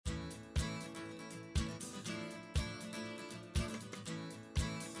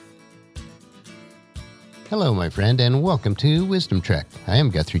Hello, my friend, and welcome to Wisdom Trek. I am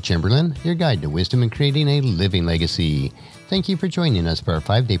Guthrie Chamberlain, your guide to wisdom and creating a living legacy. Thank you for joining us for our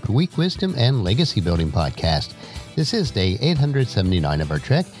 5-day-per-week wisdom and legacy building podcast. This is day 879 of our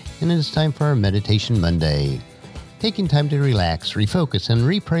trek, and it is time for our Meditation Monday. Taking time to relax, refocus, and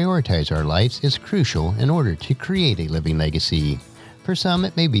reprioritize our lives is crucial in order to create a living legacy. For some,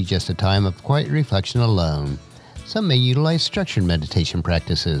 it may be just a time of quiet reflection alone. Some may utilize structured meditation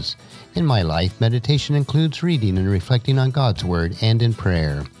practices. In my life, meditation includes reading and reflecting on God's Word and in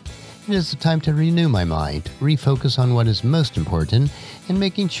prayer. It is a time to renew my mind, refocus on what is most important, and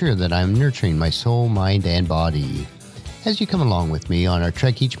making sure that I am nurturing my soul, mind, and body. As you come along with me on our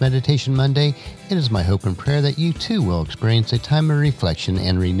Trek Each Meditation Monday, it is my hope and prayer that you too will experience a time of reflection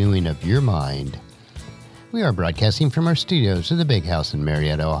and renewing of your mind. We are broadcasting from our studios at the Big House in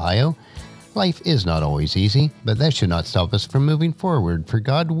Marietta, Ohio. Life is not always easy, but that should not stop us from moving forward, for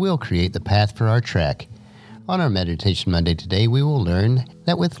God will create the path for our trek. On our Meditation Monday today, we will learn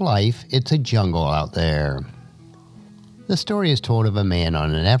that with life, it's a jungle out there. The story is told of a man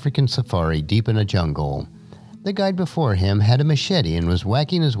on an African safari deep in a jungle. The guide before him had a machete and was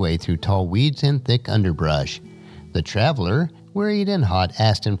whacking his way through tall weeds and thick underbrush. The traveler, wearied and hot,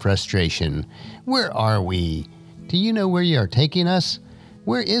 asked in frustration, "Where are we? Do you know where you are taking us?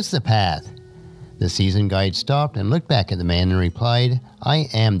 Where is the path?" The seasoned guide stopped and looked back at the man and replied, "I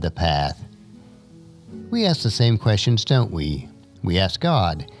am the path." We ask the same questions, don't we? We ask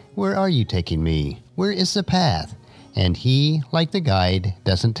God, "Where are you taking me? Where is the path?" And He, like the guide,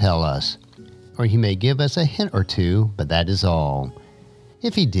 doesn't tell us. Or He may give us a hint or two, but that is all.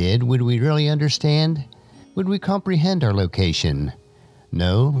 If He did, would we really understand? Would we comprehend our location?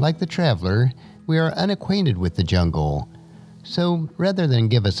 No, like the traveler, we are unacquainted with the jungle. So, rather than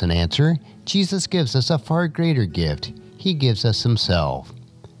give us an answer, Jesus gives us a far greater gift. He gives us Himself.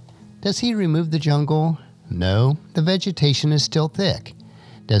 Does He remove the jungle? No, the vegetation is still thick.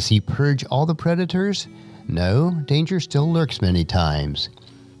 Does He purge all the predators? No, danger still lurks many times.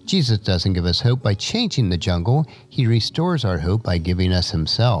 Jesus doesn't give us hope by changing the jungle. He restores our hope by giving us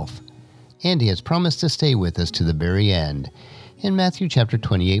Himself. And He has promised to stay with us to the very end. In Matthew chapter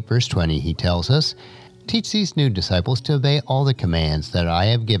 28, verse 20, He tells us, "Teach these new disciples to obey all the commands that I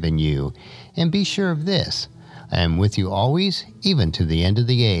have given you, and be sure of this, I am with you always, even to the end of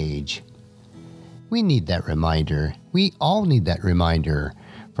the age." We need that reminder. We all need that reminder,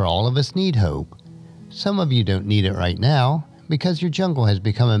 for all of us need hope. Some of you don't need it right now, because your jungle has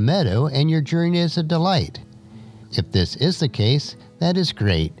become a meadow and your journey is a delight. If this is the case, that is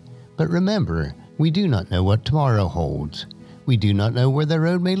great, but remember, we do not know what tomorrow holds. We do not know where the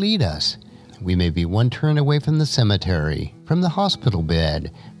road may lead us. We may be one turn away from the cemetery, from the hospital bed,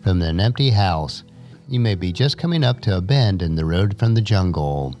 from an empty house. You may be just coming up to a bend in the road from the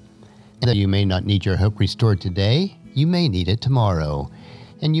jungle. And you may not need your hope restored today, you may need it tomorrow,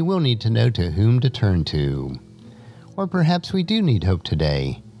 and you will need to know to whom to turn to. Or perhaps we do need hope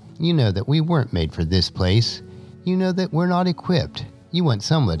today. You know that we weren't made for this place. You know that we're not equipped. You want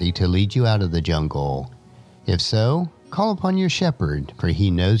somebody to lead you out of the jungle. If so, call upon your shepherd, for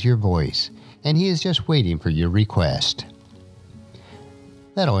he knows your voice, and he is just waiting for your request.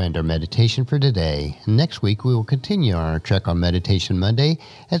 That'll end our meditation for today. Next week we will continue on our trek on Meditation Monday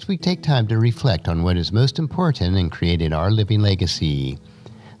as we take time to reflect on what is most important in creating our living legacy.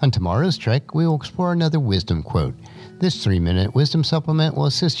 On tomorrow's trek, we will explore another wisdom quote. This 3-minute wisdom supplement will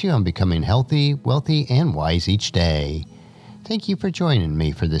assist you on becoming healthy, wealthy, and wise each day. Thank you for joining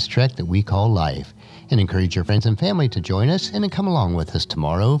me for this trek that we call life, and encourage your friends and family to join us and come along with us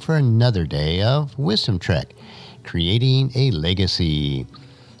tomorrow for another day of Wisdom Trek, creating a legacy.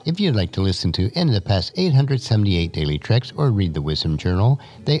 If you'd like to listen to any of the past 878 daily treks or read the Wisdom Journal,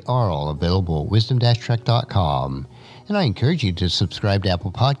 they are all available at wisdom-trek.com. And I encourage you to subscribe to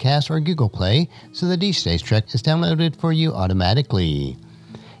Apple Podcasts or Google Play so that each day's trek is downloaded for you automatically.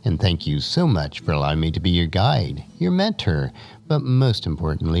 And thank you so much for allowing me to be your guide, your mentor, but most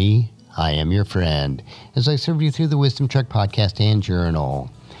importantly, I am your friend, as I serve you through the Wisdom Trek podcast and journal.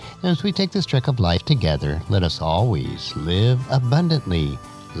 And as we take this trek of life together, let us always live abundantly,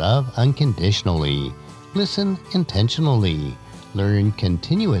 love unconditionally, listen intentionally, learn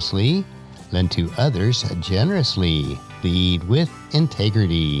continuously, lend to others generously, lead with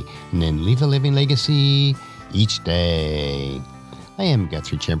integrity, and then leave a living legacy each day. I am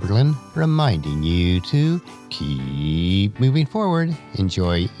Guthrie Chamberlain, reminding you to keep moving forward,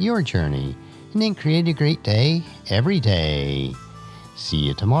 enjoy your journey, and then create a great day every day. See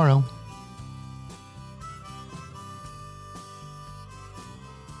you tomorrow.